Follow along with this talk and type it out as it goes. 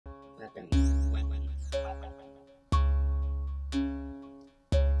weapons.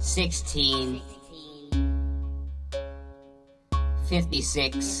 16,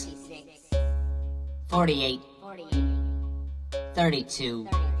 56, 48, 32,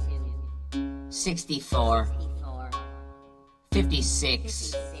 64,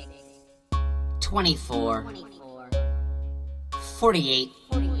 56, 24, 48,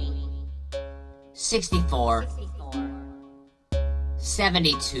 64,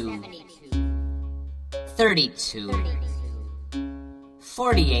 72, 32,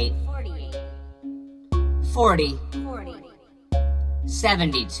 48, 40,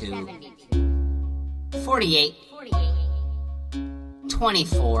 72, 48,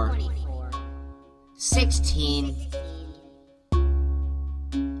 24, 16,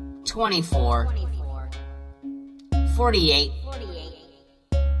 24, 48,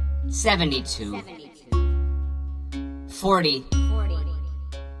 72, 40,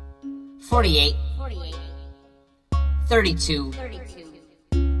 48, 32,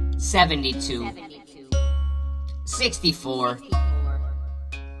 72, 64,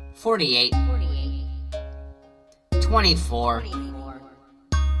 48, 24,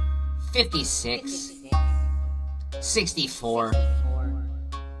 56, 64,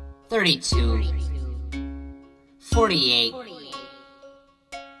 32, 48,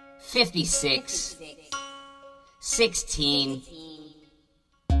 56, 16,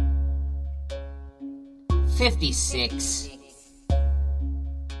 56,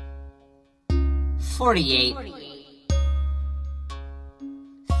 48,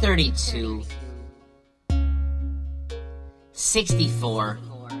 32, 64,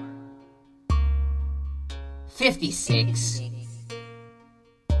 56,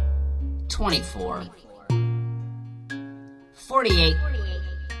 24, 48,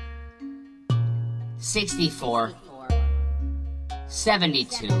 64,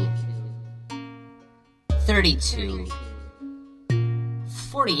 72, 32,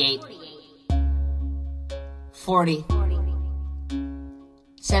 48, 40,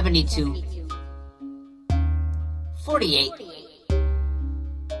 72, 48,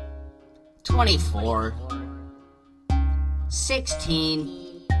 24,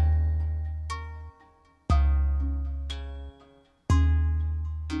 16,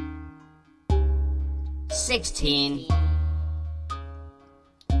 16,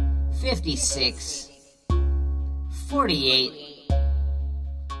 56, 48,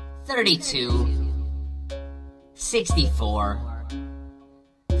 32, 64,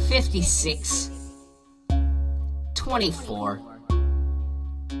 56, 24,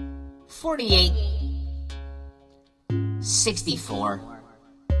 48, 64,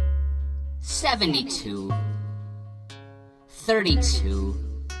 72, 32,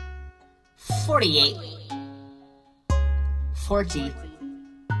 48, 40,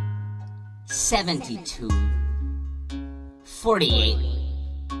 72, 48,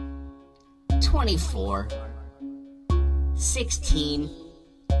 24, 16,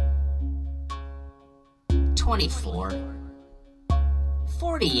 24,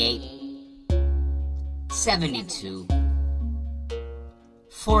 48, 72,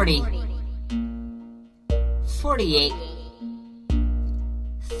 40, 48,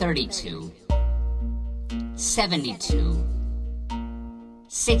 32, 72,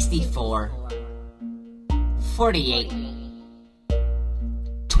 64, 48,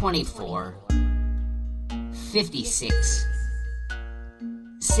 24, 56,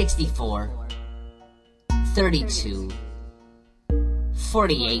 64, 32,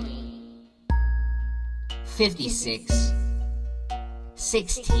 48, 56,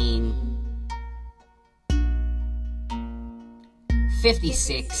 16,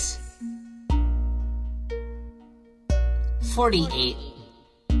 56, 48,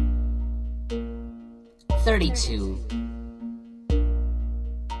 32,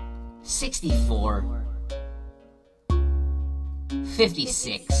 64,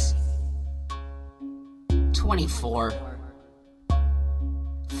 56, 24,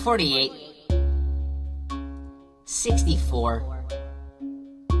 48, 64,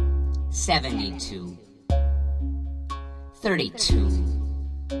 72, 32,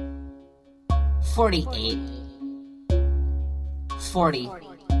 48, 40,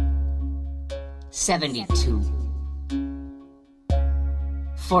 72,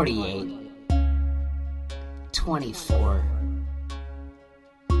 48, 24,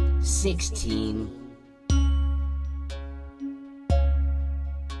 16,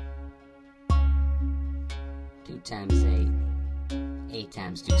 2 times 8, 8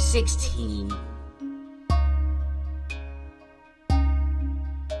 times 2, 16,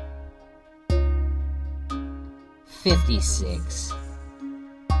 56,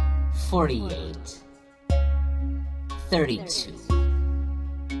 48, 32,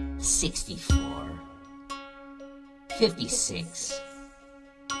 64, 56,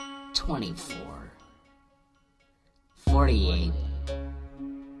 24, 48,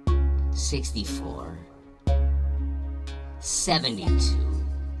 64, 72,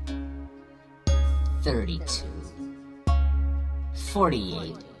 32,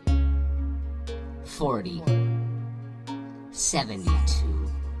 48, 40, 72,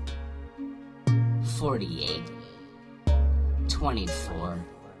 48, 24,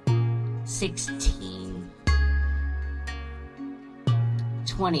 16,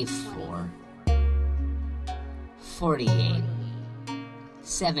 24, 48,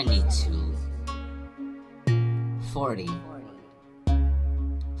 72, 40,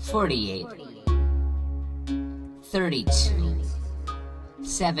 48, 32,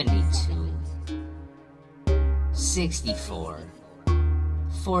 72, 64,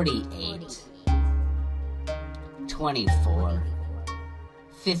 48, 24,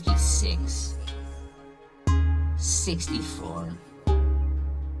 56, 64,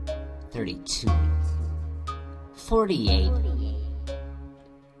 32, 48,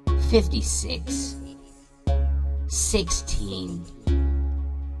 56, 16,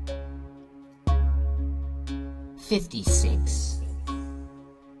 56,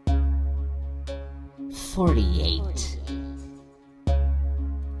 48,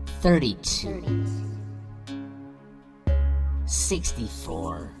 32,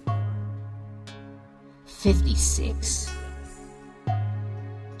 64, 56,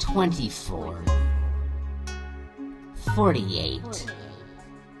 24, 48,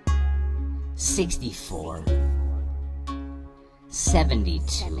 64,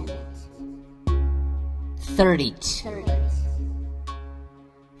 72, 32,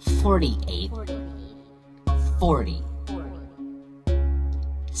 48, 40,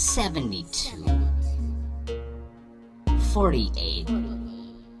 72, 48,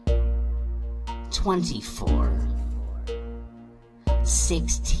 24,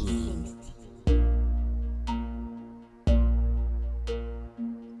 16,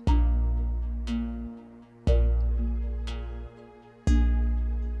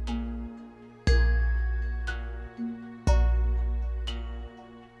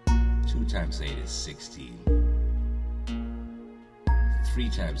 2 times 8 is 16. 3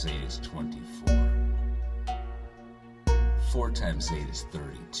 times 8 is 24. 4 times 8 is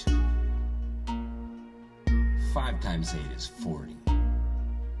 32. 5 times 8 is 40.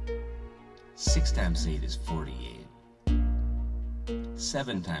 6 times 8 is 48.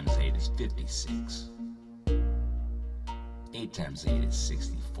 7 times 8 is 56. 8 times 8 is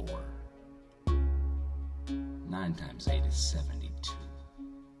 64. 9 times 8 is 72.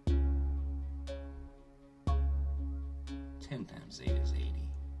 10 times 8 is 80.